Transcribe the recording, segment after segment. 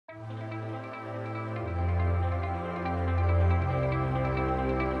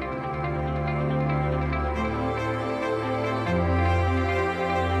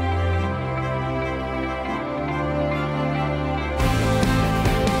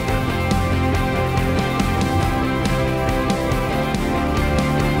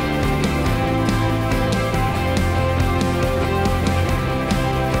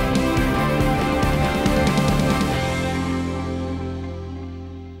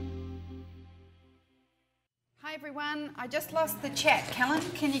Hi everyone, I just lost the chat. Kellen,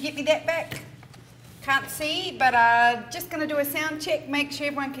 can you get me that back? Can't see, but just going to do a sound check, make sure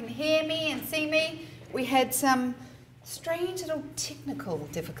everyone can hear me and see me. We had some strange little technical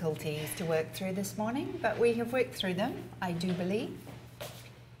difficulties to work through this morning, but we have worked through them, I do believe.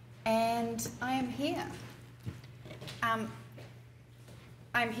 And I am here. I'm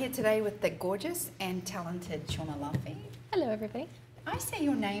here today with the gorgeous and talented Shauna Laffey. Hello everybody. I say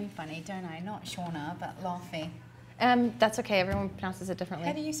your name funny, don't I? Not Shauna, but Laffey. That's okay, everyone pronounces it differently.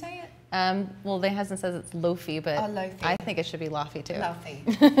 How do you say it? Well, the husband says it's Lofi, but I think it should be Laffey too.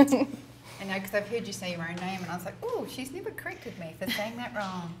 Laffey. I know, because I've heard you say your own name, and I was like, oh, she's never corrected me for saying that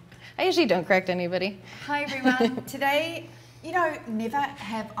wrong. I usually don't correct anybody. Hi everyone. Today, you know, never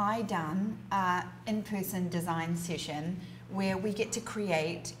have I done an in-person design session where we get to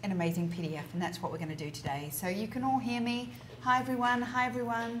create an amazing PDF, and that's what we're going to do today. So you can all hear me. Hi everyone, hi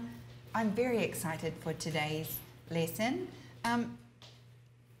everyone. I'm very excited for today's lesson.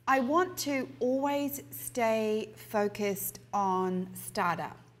 I want to always stay focused on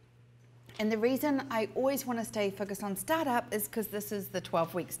startup. And the reason I always want to stay focused on startup is because this is the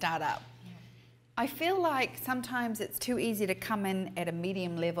 12-week startup. Yeah. I feel like sometimes it's too easy to come in at a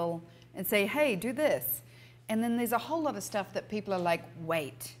medium level and say, hey, do this. And then there's a whole lot of stuff that people are like,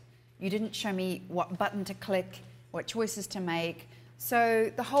 wait, you didn't show me what button to click, what choices to make.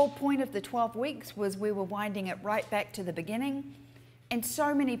 So the whole point of the 12 weeks was we were winding it right back to the beginning. And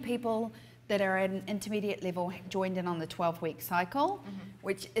so many people that are at an intermediate level joined in on the 12-week cycle,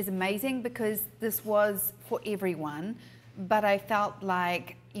 which is amazing because this was for everyone. But I felt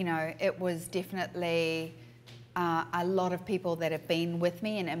like, you know, it was definitely a lot of people that have been with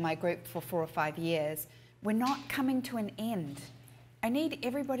me and in my group for 4 or 5 years. We're not coming to an end. I need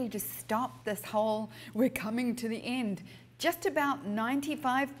everybody to stop this whole, we're coming to the end. Just about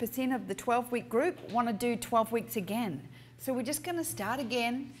 95% of the 12-week group want to do 12 weeks again. So we're just going to start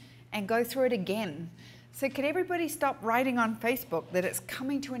again and go through it again. So could everybody stop writing on Facebook that it's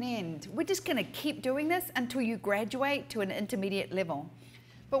coming to an end? We're just going to keep doing this until you graduate to an intermediate level.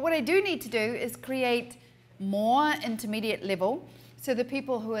 But what I do need to do is create more intermediate level so the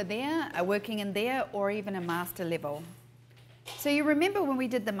people who are there are working in there or even a master level. So you remember when we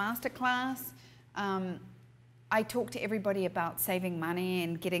did the master class, I talked to everybody about saving money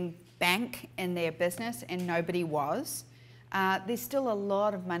and getting bank in their business, and nobody was. There's still a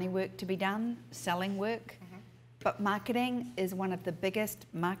lot of money work to be done, selling work, but marketing is one of the biggest.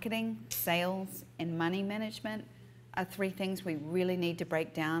 Marketing, sales, and money management are 3 things we really need to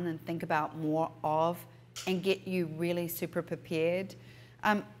break down and think about more of and get you really super prepared.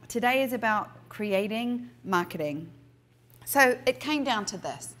 Today is about creating marketing. So it came down to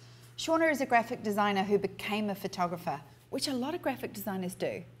this. Shauna is a graphic designer who became a photographer, which a lot of graphic designers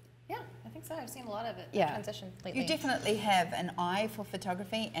do. Yeah, I think so. I've seen a lot of it transition lately. You definitely have an eye for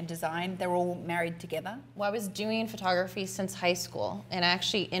photography and design. They're all married together. Well, I was doing photography since high school, and I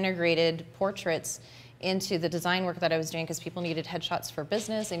actually integrated portraits into the design work that I was doing because people needed headshots for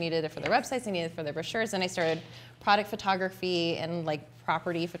business, they needed it for their websites, they needed it for their brochures, and I started product photography and like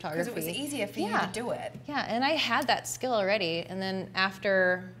property photography. Because it was easier for you to do it. Yeah, and I had that skill already, and then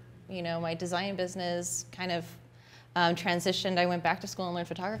after, you know, my design business kind of transitioned, I went back to school and learned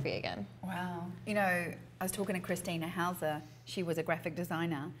photography again. Wow. You know, I was talking to Christina Hauser, she was a graphic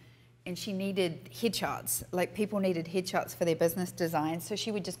designer, and she needed headshots. Like people needed headshots for their business design, so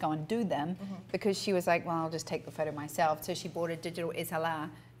she would just go and do them because she was like, well, I'll just take the photo myself. So she bought a digital SLR.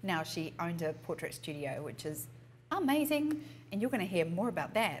 Now she owns a portrait studio, which is amazing. And you're going to hear more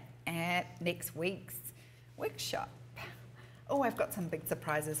about that at next week's workshop. Oh, I've got some big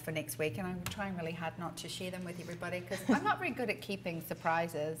surprises for next week, and I'm trying really hard not to share them with everybody because I'm not very good at keeping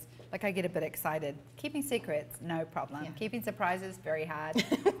surprises. Like I get a bit excited. Keeping secrets, no problem. Yeah. Keeping surprises, very hard.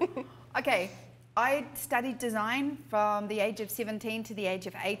 Okay, I studied design from the age of 17 to the age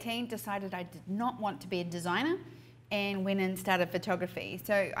of 18, decided I did not want to be a designer, and went and started photography.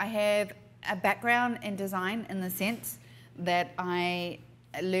 So I have a background in design in the sense that I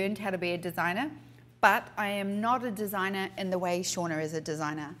learned how to be a designer. But I am not a designer in the way Shauna is a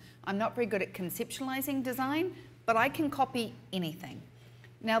designer. I'm not very good at conceptualizing design, but I can copy anything.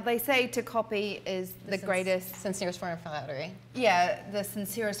 Now they say to copy is the greatest... Sincerest form of flattery. Yeah, the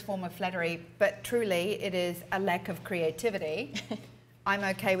sincerest form of flattery, but truly it is a lack of creativity. I'm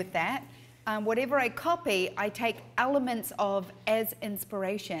okay with that. Whatever I copy, I take elements of as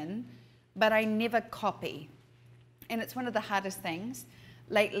inspiration, but I never copy. And it's one of the hardest things.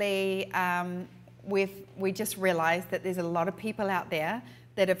 Lately, we just realized that there's a lot of people out there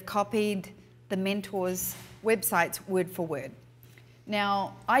that have copied the mentors' websites word for word.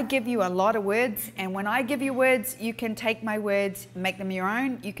 Now, I give you a lot of words, and when I give you words, you can take my words, make them your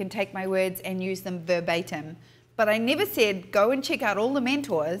own. You can take my words and use them verbatim. But I never said go and check out all the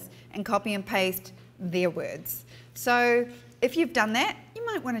mentors and copy and paste their words. So if you've done that, you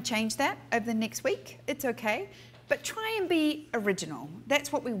might want to change that over the next week. It's okay. But try and be original.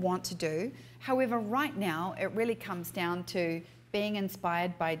 That's what we want to do. However, right now, it really comes down to being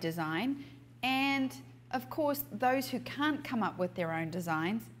inspired by design. And of course, those who can't come up with their own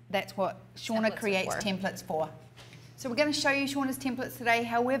designs, that's what Shauna creates templates for. So we're going to show you Shauna's templates today.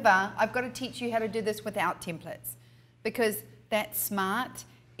 However, I've got to teach you how to do this without templates, because that's smart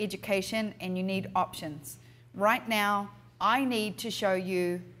education and you need options. Right now, I need to show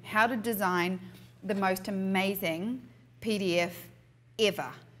you how to design the most amazing PDF ever.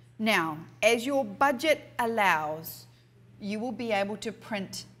 Now, as your budget allows, you will be able to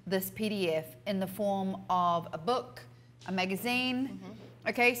print this PDF in the form of a book, a magazine.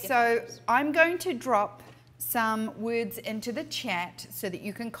 Okay, so I'm going to drop some words into the chat so that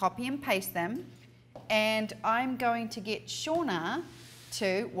you can copy and paste them. And I'm going to get Shauna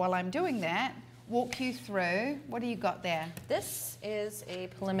to, while I'm doing that, walk you through. What do you got there? This is a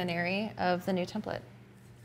preliminary of the new template.